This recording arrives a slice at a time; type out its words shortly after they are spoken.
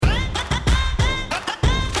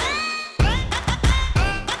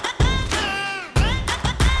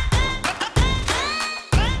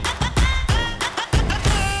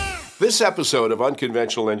This episode of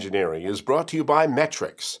Unconventional Engineering is brought to you by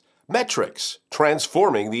Metrics. Metrics,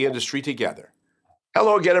 transforming the industry together.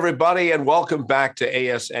 Hello again, everybody, and welcome back to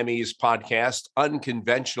ASME's podcast,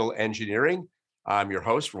 Unconventional Engineering. I'm your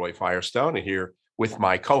host, Roy Firestone, and here with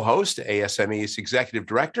my co-host, ASME's Executive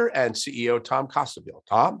Director and CEO, Tom Costabile.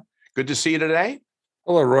 Tom, good to see you today.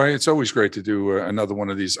 Hello, Roy. It's always great to do another one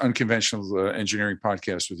of these unconventional engineering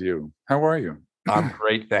podcasts with you. How are you? I'm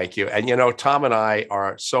great, thank you. And Tom and I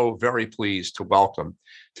are so very pleased to welcome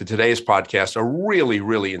to today's podcast a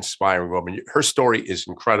really inspiring woman. Her story is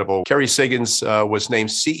incredible. Kerry Siggins was named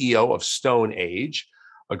CEO of StoneAge,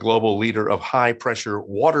 a global leader of high-pressure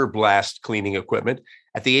water blast cleaning equipment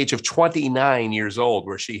at the age of 29 years old,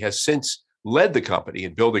 where she has since led the company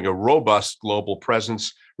in building a robust global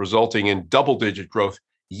presence, resulting in double-digit growth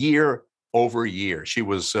year over year. She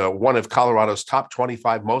was one of Colorado's top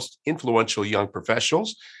 25 most influential young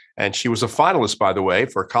professionals, and she was a finalist, by the way,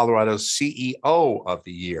 for Colorado's CEO of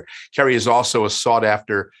the Year. Kerry is also a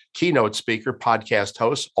sought-after keynote speaker, podcast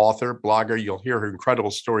host, author, blogger. You'll hear her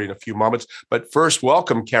incredible story in a few moments. But first,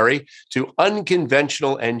 welcome, Kerry, to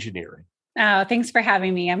Unconventional Engineering. Oh, thanks for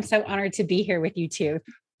having me. I'm so honored to be here with you too.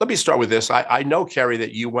 Let me start with this. I know, Kerry,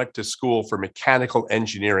 that you went to school for mechanical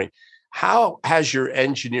engineering. How has your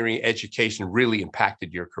engineering education really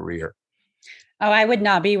impacted your career? Oh, I would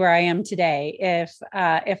not be where I am today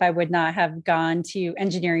if I would not have gone to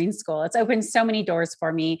engineering school. It's opened so many doors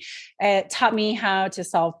for me. It taught me how to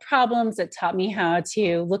solve problems. It taught me how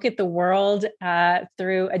to look at the world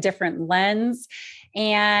through a different lens,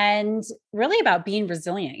 and really about being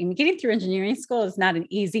resilient. I mean, getting through engineering school is not an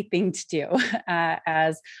easy thing to do,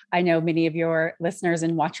 as I know many of your listeners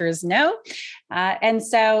and watchers know. And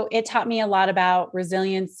so it taught me a lot about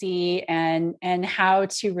resiliency and how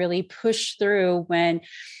to really push through when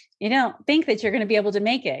you don't think that you're going to be able to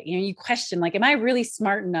make it. You question, like, am I really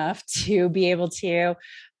smart enough to be able to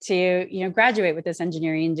graduate with this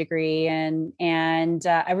engineering degree? And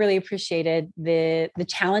I really appreciated the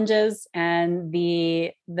challenges and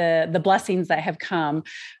the blessings that have come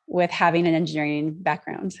with having an engineering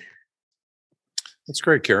background. That's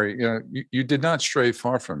great, Kerry. You did not stray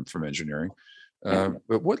far from engineering,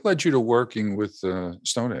 but what led you to working with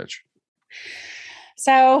StoneAge?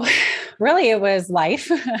 So really it was life.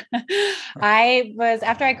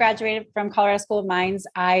 After I graduated from Colorado School of Mines,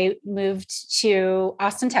 I moved to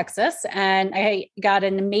Austin, Texas, and I got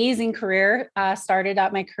an amazing career, started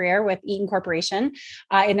out my career with Eaton Corporation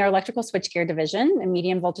in their electrical switchgear division and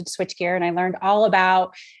medium voltage switchgear. And I learned all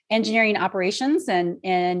about engineering operations and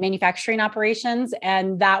manufacturing operations.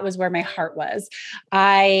 And that was where my heart was.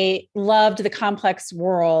 I loved the complex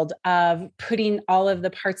world of putting all of the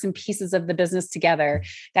parts and pieces of the business together.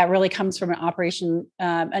 That really comes from an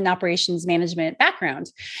operations management background.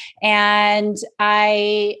 And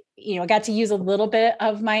I got to use a little bit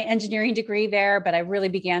of my engineering degree there, but I really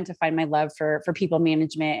began to find my love for people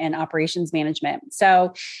management and operations management.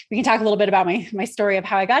 So we can talk a little bit about my story of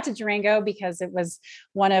how I got to Durango, because it was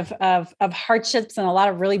one of hardships and a lot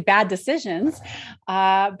of really bad decisions.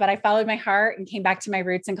 But I followed my heart and came back to my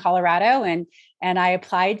roots in Colorado, and I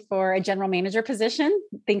applied for a general manager position,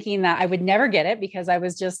 thinking that I would never get it because I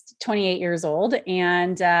was just 28 years old.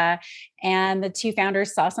 And the two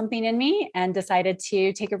founders saw something in me and decided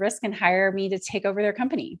to take a risk and hire me to take over their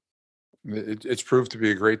company. It's proved to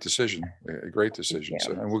be a great decision,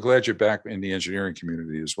 So, and we're glad you're back in the engineering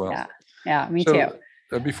community as well. Yeah, me too.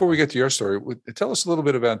 Before we get to your story, tell us a little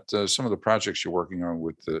bit about some of the projects you're working on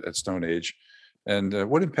at StoneAge, and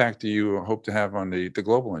what impact do you hope to have on the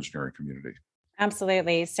global engineering community?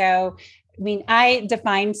 Absolutely. So, I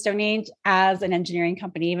define StoneAge as an engineering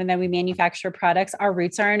company. Even though we manufacture products, our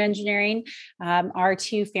roots are in engineering. Our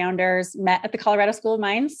two founders met at the Colorado School of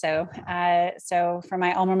Mines, so from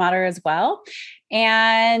my alma mater as well.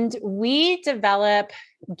 And we develop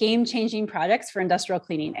game-changing products for industrial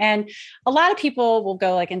cleaning. And a lot of people will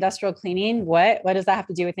go, like, industrial cleaning, what does that have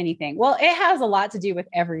to do with anything? Well, it has a lot to do with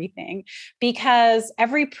everything, because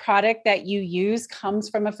every product that you use comes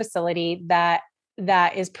from a facility that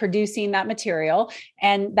is producing that material,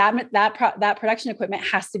 and that production equipment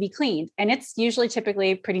has to be cleaned, and it's usually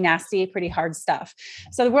typically pretty nasty, pretty hard stuff.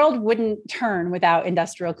 So the world wouldn't turn without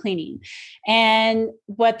industrial cleaning. And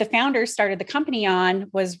what the founders started the company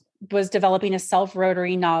on was developing a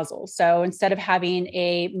self-rotary nozzle. So instead of having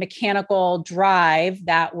a mechanical drive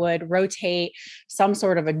that would rotate some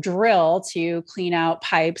sort of a drill to clean out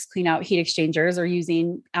pipes, clean out heat exchangers, or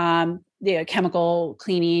using chemical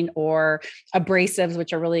cleaning or abrasives,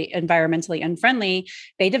 which are really environmentally unfriendly,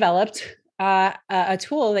 they developed a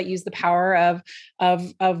tool that used the power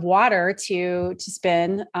of water to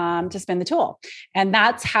spin the tool. And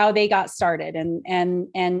that's how they got started. And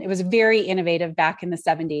it was very innovative back in the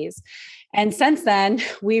 70s. And since then,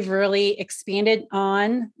 we've really expanded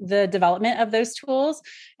on the development of those tools.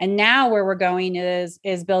 And now where we're going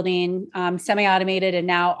is building semi-automated and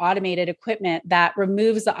now automated equipment that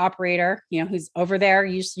removes the operator, who's over there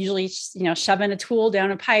usually, shoving a tool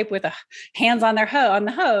down a pipe with a hands on on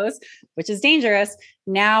the hose, which is dangerous.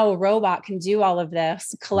 Now a robot can do all of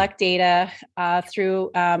this, collect data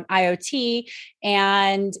through IoT,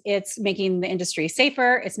 and it's making the industry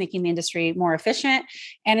safer. It's making the industry more efficient,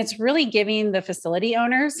 and it's really giving the facility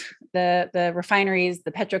owners, the refineries,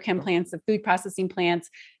 the petrochem plants, the food processing plants,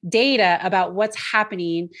 data about what's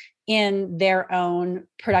happening in their own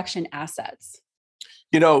production assets.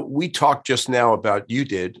 We talked just now about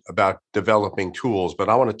developing tools, but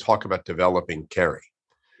I want to talk about developing Carrie.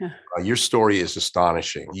 Your story is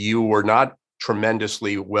astonishing. You were not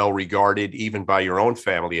tremendously well regarded even by your own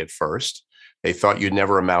family at first. They thought you'd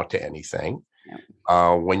never amount to anything.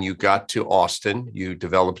 Yeah. When you got to Austin, you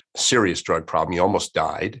developed a serious drug problem. You almost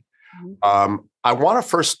died. Mm-hmm. I want to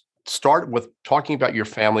first start with talking about your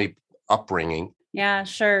family upbringing. Yeah,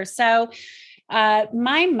 sure. So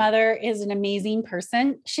my mother is an amazing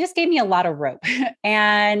person. She just gave me a lot of rope.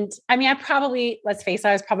 And I mean, let's face it,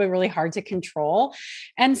 I was probably really hard to control.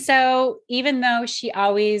 And so even though she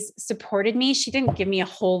always supported me, she didn't give me a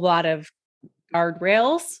whole lot of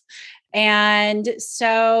guardrails. And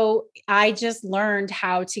so I just learned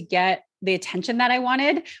how to get the attention that I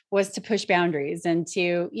wanted was to push boundaries and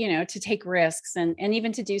to take risks and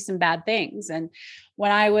even to do some bad things. And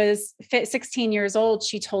when I was 16 years old,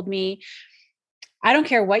 she told me, I don't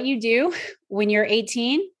care what you do when you're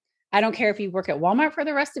 18. I don't care if you work at Walmart for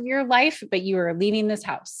the rest of your life, but you are leaving this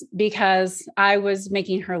house, because I was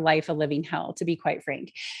making her life a living hell, to be quite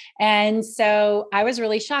frank. And so I was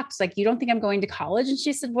really shocked. It's like, you don't think I'm going to college? And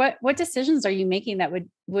she said, what decisions are you making that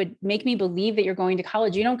would make me believe that you're going to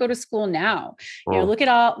college? You don't go to school now. Oh. Look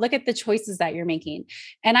at the choices that you're making.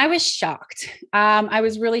 And I was shocked. I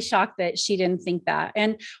was really shocked that she didn't think that.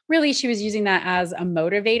 And really, she was using that as a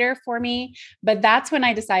motivator for me. But that's when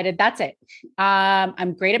I decided, that's it.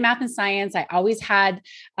 I'm great at math and science. I always had,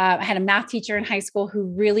 I had a math teacher in high school who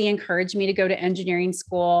really encouraged me to go to engineering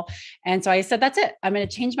school. And so I said, that's it. I'm going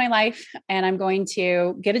to change my life, and I'm going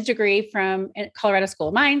to get a degree from Colorado School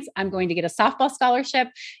of Mines. I'm going to get a softball scholarship.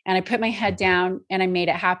 And I put my head down and I made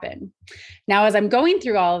it happen. Now, as I'm going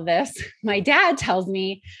through all of this, my dad tells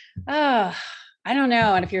me, oh, I don't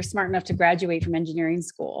know. And if you're smart enough to graduate from engineering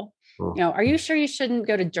school, are you sure you shouldn't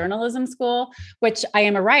go to journalism school? Which I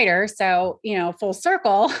am a writer. So, full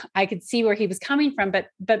circle, I could see where he was coming from. But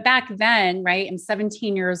back then, right, I'm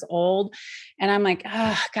 17 years old, and I'm like,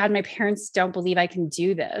 oh God, my parents don't believe I can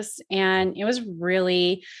do this. And it was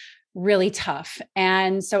really, really tough.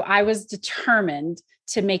 And so I was determined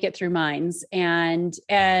to make it through Mines and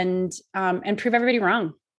prove everybody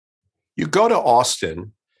wrong. You go to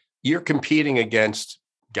Austin, you're competing against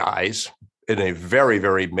guys in a very,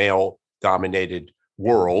 very male-dominated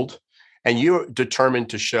world, and you're determined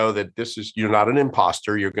to show that you're not an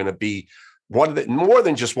imposter. You're going to be more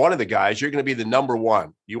than just one of the guys. You're going to be the number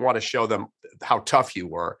one. You want to show them how tough you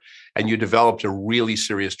were, and you developed a really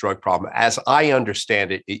serious drug problem. As I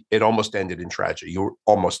understand it, it almost ended in tragedy. You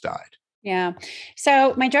almost died. Yeah.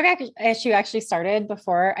 So my drug issue actually started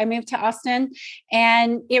before I moved to Austin,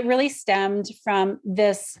 and it really stemmed from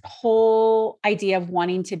this whole idea of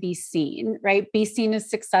wanting to be seen, right? Be seen as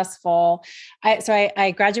successful.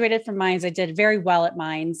 I graduated from Mines. I did very well at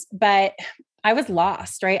Mines, but I was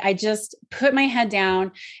lost, right? I just put my head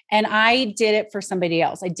down and I did it for somebody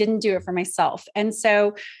else. I didn't do it for myself. And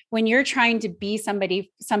so when you're trying to be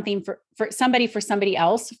somebody for somebody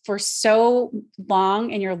else for so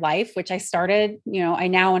long in your life, which I started, I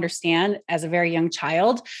now understand as a very young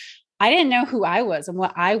child, I didn't know who I was and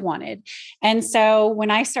what I wanted. And so when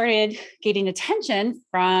I started getting attention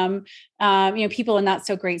from, people in not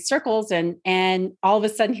so great circles, and all of a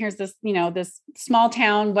sudden here's this, this small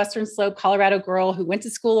town, Western Slope, Colorado girl who went to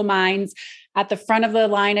School of Mines at the front of the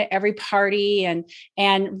line at every party,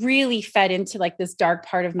 and really fed into like this dark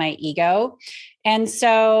part of my ego. And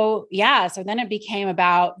so then it became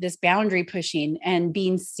about this boundary pushing and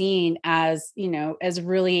being seen as, as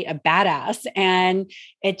really a badass. And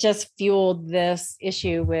it just fueled this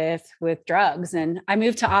issue with drugs. And I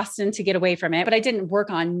moved to Austin to get away from it, but I didn't work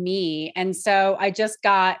on me. And so I just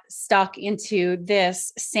got stuck into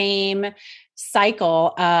this same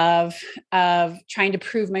cycle of trying to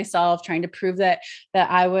prove myself, trying to prove that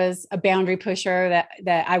I was a boundary pusher,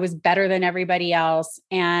 that I was better than everybody else.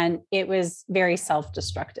 And it was very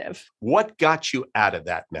self-destructive. What got you out of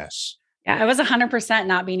that mess? Yeah, I was 100%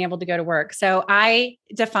 not being able to go to work. So I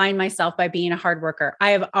define myself by being a hard worker.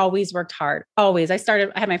 I have always worked hard, always. I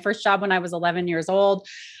had my first job when I was 11 years old.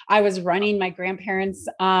 I was running my grandparents,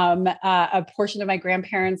 a portion of my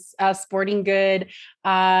grandparents' sporting good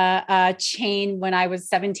chain when I was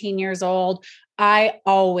 17 years old. I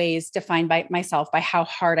always defined myself by how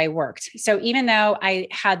hard I worked. So even though I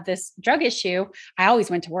had this drug issue, I always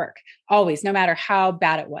went to work, always, no matter how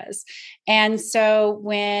bad it was. And so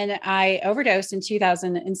when I overdosed in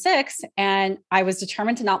 2006, and I was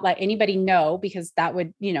determined to not let anybody know, because that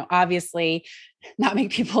would, obviously not make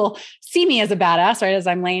people see me as a badass, right? As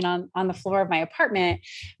I'm laying on the floor of my apartment,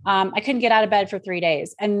 I couldn't get out of bed for 3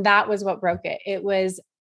 days. And that was what broke it. It was,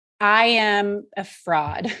 I am a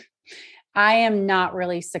fraud. I am not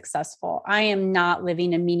really successful. I am not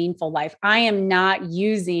living a meaningful life. I am not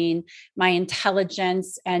using my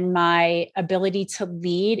intelligence and my ability to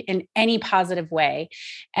lead in any positive way.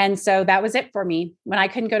 And so that was it for me when I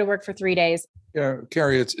couldn't go to work for 3 days. Yeah,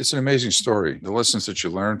 Carrie, it's an amazing story. The lessons that you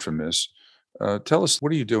learned from this. Tell us,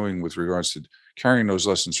 what are you doing with regards to carrying those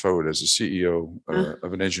lessons forward as a CEO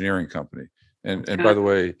of an engineering company? And by the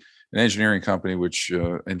way, an engineering company, which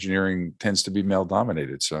engineering tends to be male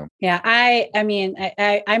dominated. So yeah, I'm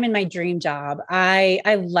in my dream job.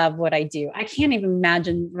 I love what I do. I can't even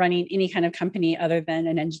imagine running any kind of company other than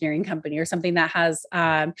an engineering company or something that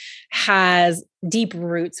has deep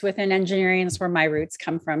roots within engineering. That's where my roots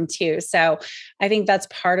come from too. So I think that's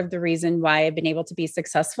part of the reason why I've been able to be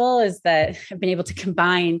successful, is that I've been able to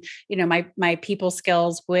combine, my people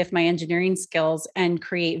skills with my engineering skills and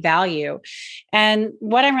create value. And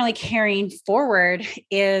what I'm really carrying forward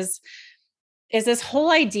is this whole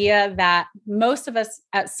idea that most of us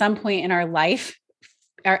at some point in our life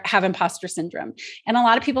have imposter syndrome. And a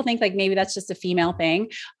lot of people think like maybe that's just a female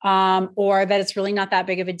thing, or that it's really not that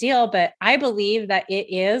big of a deal. But I believe that it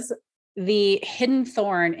is the hidden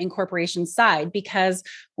thorn in corporation side, because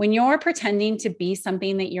when you're pretending to be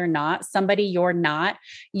something that you're not, somebody you're not,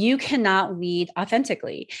 you cannot lead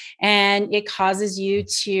authentically. And it causes you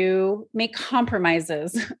to make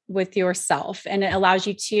compromises with yourself. And it allows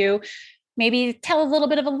you to maybe tell a little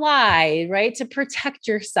bit of a lie, right? To protect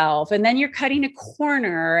yourself. And then you're cutting a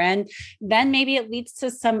corner, and then maybe it leads to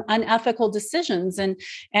some unethical decisions.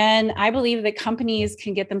 And I believe that companies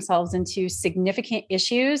can get themselves into significant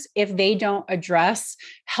issues if they don't address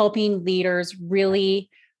helping leaders really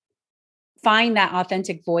find that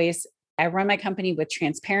authentic voice. I run my company with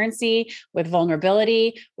transparency, with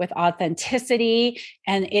vulnerability, with authenticity.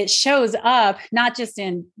 And it shows up not just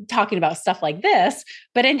in talking about stuff like this,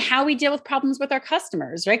 but in how we deal with problems with our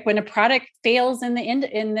customers, right? When a product fails on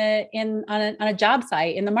a job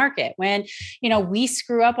site in the market, when, we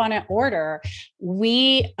screw up on an order,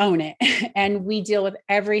 we own it. And we deal with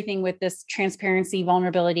everything with this transparency,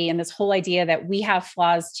 vulnerability, and this whole idea that we have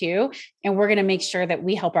flaws too. And we're going to make sure that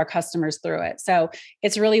we help our customers through it. So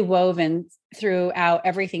it's really woven throughout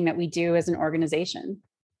everything that we do as an organization.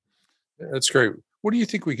 That's great. What do you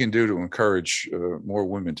think we can do to encourage more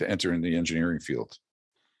women to enter in the engineering field?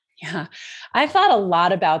 Yeah, I've thought a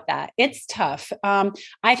lot about that. It's tough.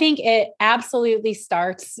 I think it absolutely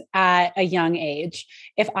starts at a young age.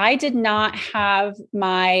 If I did not have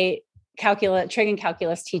my trig and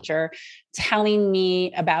calculus teacher telling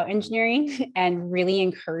me about engineering and really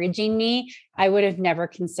encouraging me, I would have never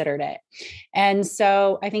considered it. And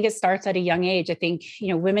so I think it starts at a young age. I think,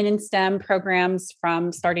 women in STEM programs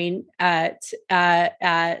from starting at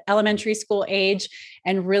elementary school age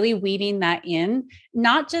and really weaving that in,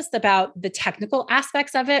 not just about the technical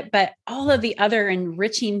aspects of it, but all of the other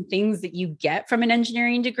enriching things that you get from an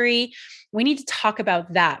engineering degree. We need to talk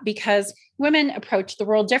about that because women approach the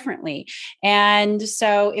world differently. And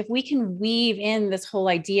so if we can weave in this whole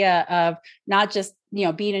idea of not just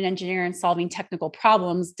being an engineer and solving technical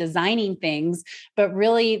problems, designing things, but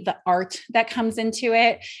really the art that comes into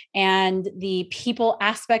it and the people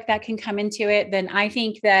aspect that can come into it, then I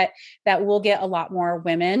think that we'll get a lot more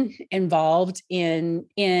women involved in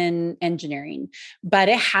engineering. But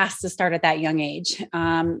it has to start at that young age.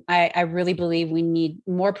 I really believe we need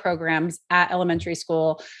more programs at elementary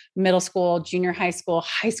school, middle school, junior high school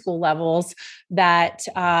levels that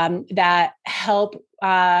help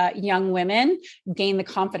young women gain the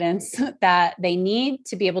confidence that they need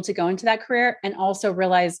to be able to go into that career and also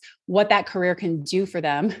realize what that career can do for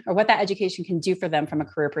them or what that education can do for them from a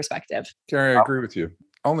career perspective. Carrie, I agree with you.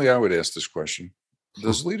 Only I would ask this question.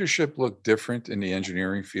 Does leadership look different in the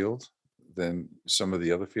engineering field than some of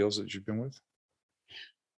the other fields that you've been with?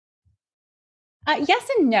 Yes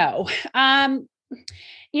and no.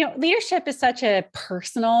 Leadership is such a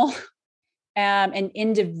personal, an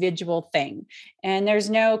individual thing, and there's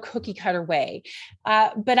no cookie cutter way.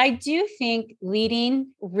 But I do think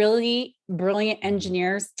leading really brilliant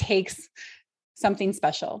engineers takes something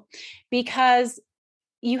special, because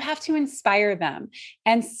you have to inspire them.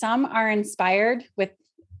 And some are inspired with,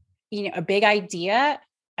 a big idea,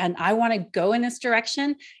 and I want to go in this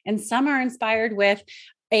direction. And some are inspired with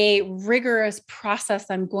a rigorous process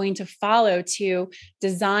I'm going to follow to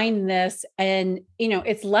design this. And,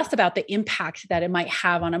 it's less about the impact that it might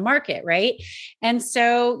have on a market, right? And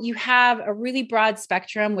so you have a really broad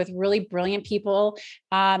spectrum with really brilliant people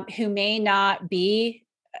who may not be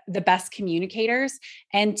the best communicators,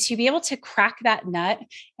 and to be able to crack that nut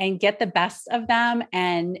and get the best of them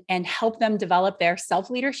and help them develop their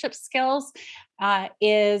self-leadership skills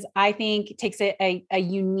is, I think, takes a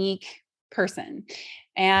unique person.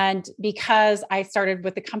 And because I started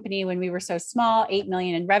with the company when we were so small, 8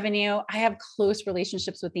 million in revenue, I have close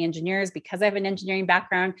relationships with the engineers because I have an engineering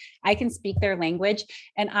background. I can speak their language.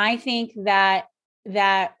 And I think that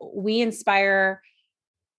we inspire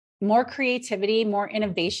more creativity, more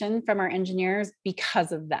innovation from our engineers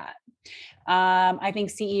because of that. I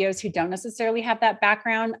think CEOs who don't necessarily have that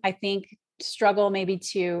background, I think, struggle maybe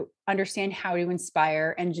to understand how to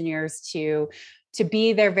inspire engineers to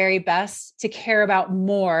be their very best, to care about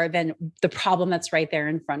more than the problem that's right there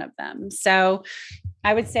in front of them. So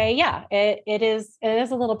I would say, yeah, it is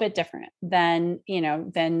a little bit different than a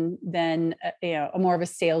more of a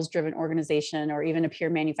sales driven organization or even a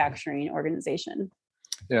pure manufacturing organization.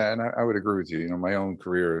 Yeah, and I would agree with you. My own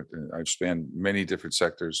career, I've spanned many different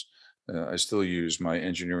sectors. I still use my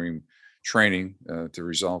engineering training to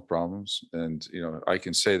resolve problems, and I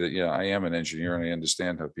can say that, yeah, I am an engineer and I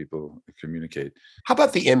understand how people communicate. How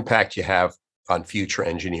about the impact you have on future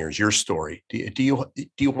engineers? Your story. Do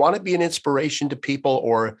you want to be an inspiration to people,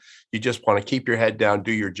 or you just want to keep your head down,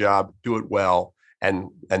 do your job, do it well,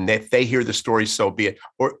 and if they hear the story, so be it?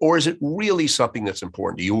 Or is it really something that's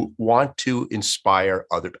important? Do you want to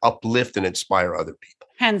uplift and inspire other people?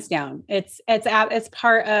 Hands down. It's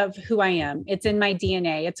part of who I am. It's in my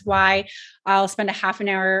DNA. It's why I'll spend a half an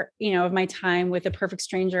hour, of my time with a perfect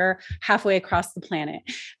stranger halfway across the planet.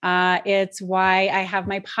 It's why I have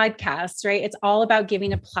my podcasts, right? It's all about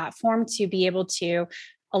giving a platform to be able to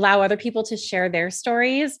allow other people to share their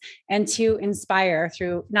stories and to inspire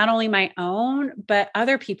through not only my own, but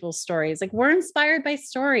other people's stories. Like, we're inspired by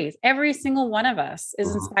stories. Every single one of us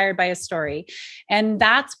is inspired by a story. And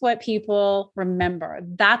that's what people remember.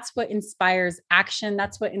 That's what inspires action.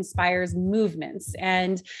 That's what inspires movements.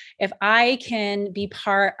 And if I can be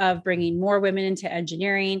part of bringing more women into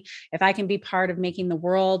engineering, if I can be part of making the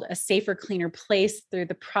world a safer, cleaner place through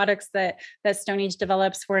the products that StoneAge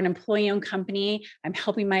develops, we're an employee-owned company. I'm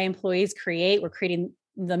helping my employees create. We're creating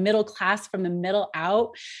the middle class from the middle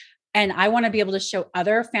out. And I want to be able to show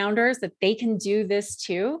other founders that they can do this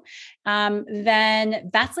too.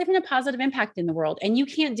 Then that's leaving a positive impact in the world. And you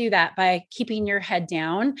can't do that by keeping your head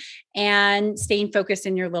down and staying focused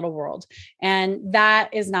in your little world. And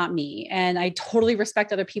that is not me. And I totally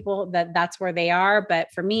respect other people that's where they are.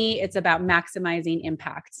 But for me, it's about maximizing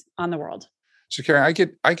impact on the world. So, Carrie,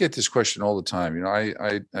 I get this question all the time.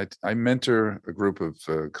 I mentor a group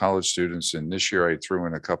of college students, and this year I threw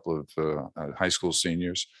in a couple of high school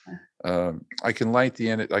seniors. I can light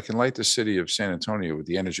the city of San Antonio with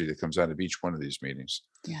the energy that comes out of each one of these meetings.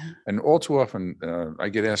 Yeah. And all too often, I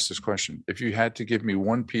get asked this question: if you had to give me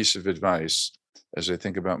one piece of advice as I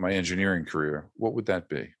think about my engineering career, what would that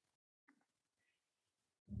be?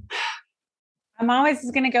 I'm always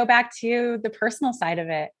going to go back to the personal side of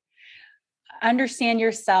it. Understand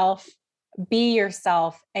yourself, be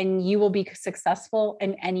yourself, and you will be successful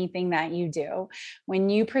in anything that you do.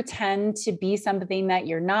 When you pretend to be something that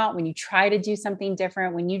you're not, when you try to do something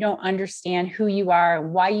different, when you don't understand who you are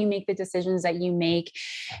and why you make the decisions that you make,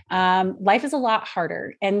 life is a lot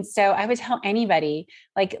harder. And so I would tell anybody,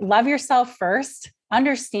 love yourself first,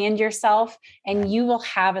 understand yourself, and you will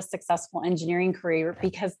have a successful engineering career,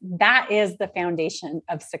 because that is the foundation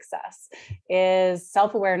of success, is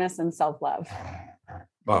self-awareness and self-love.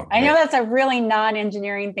 Oh, I know that's a really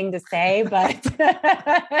non-engineering thing to say, but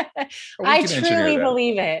I truly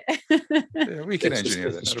believe it. Yeah, we can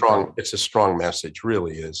engineer that. It's a strong message,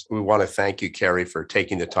 really is. We want to thank you, Carrie, for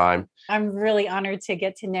taking the time. I'm really honored to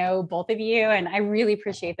get to know both of you, and I really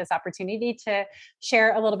appreciate this opportunity to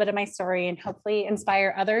share a little bit of my story and hopefully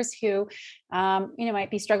inspire others who,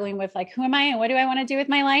 might be struggling with who am I and what do I want to do with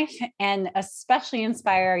my life, and especially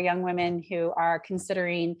inspire young women who are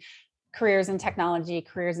considering careers in technology,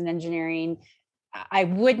 careers in engineering. I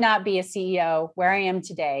would not be a CEO where I am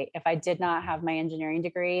today if I did not have my engineering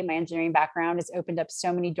degree. My engineering background has opened up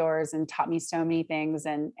so many doors and taught me so many things.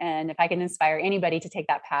 And if I can inspire anybody to take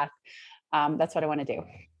that path, that's what I want to do.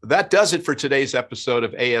 That does it for today's episode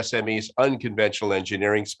of ASME's Unconventional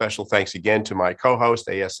Engineering. Special thanks again to my co-host,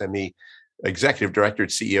 ASME Executive Director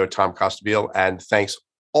and CEO Tom Costabile, and thanks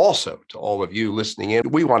also to all of you listening in.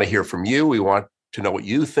 We want to hear from you. We want to know what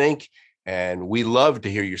you think. And we love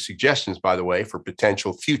to hear your suggestions, by the way, for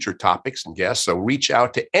potential future topics and guests. So reach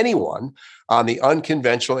out to anyone on the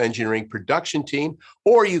Unconventional Engineering production team,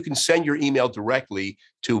 or you can send your email directly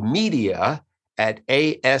to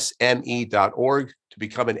media@asme.org. To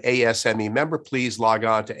become an ASME member, please log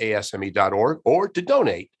on to asme.org, or to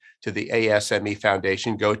donate to the ASME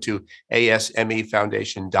Foundation, go to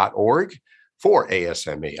asmefoundation.org for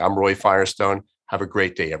ASME. I'm Roy Firestone. Have a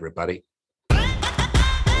great day, everybody.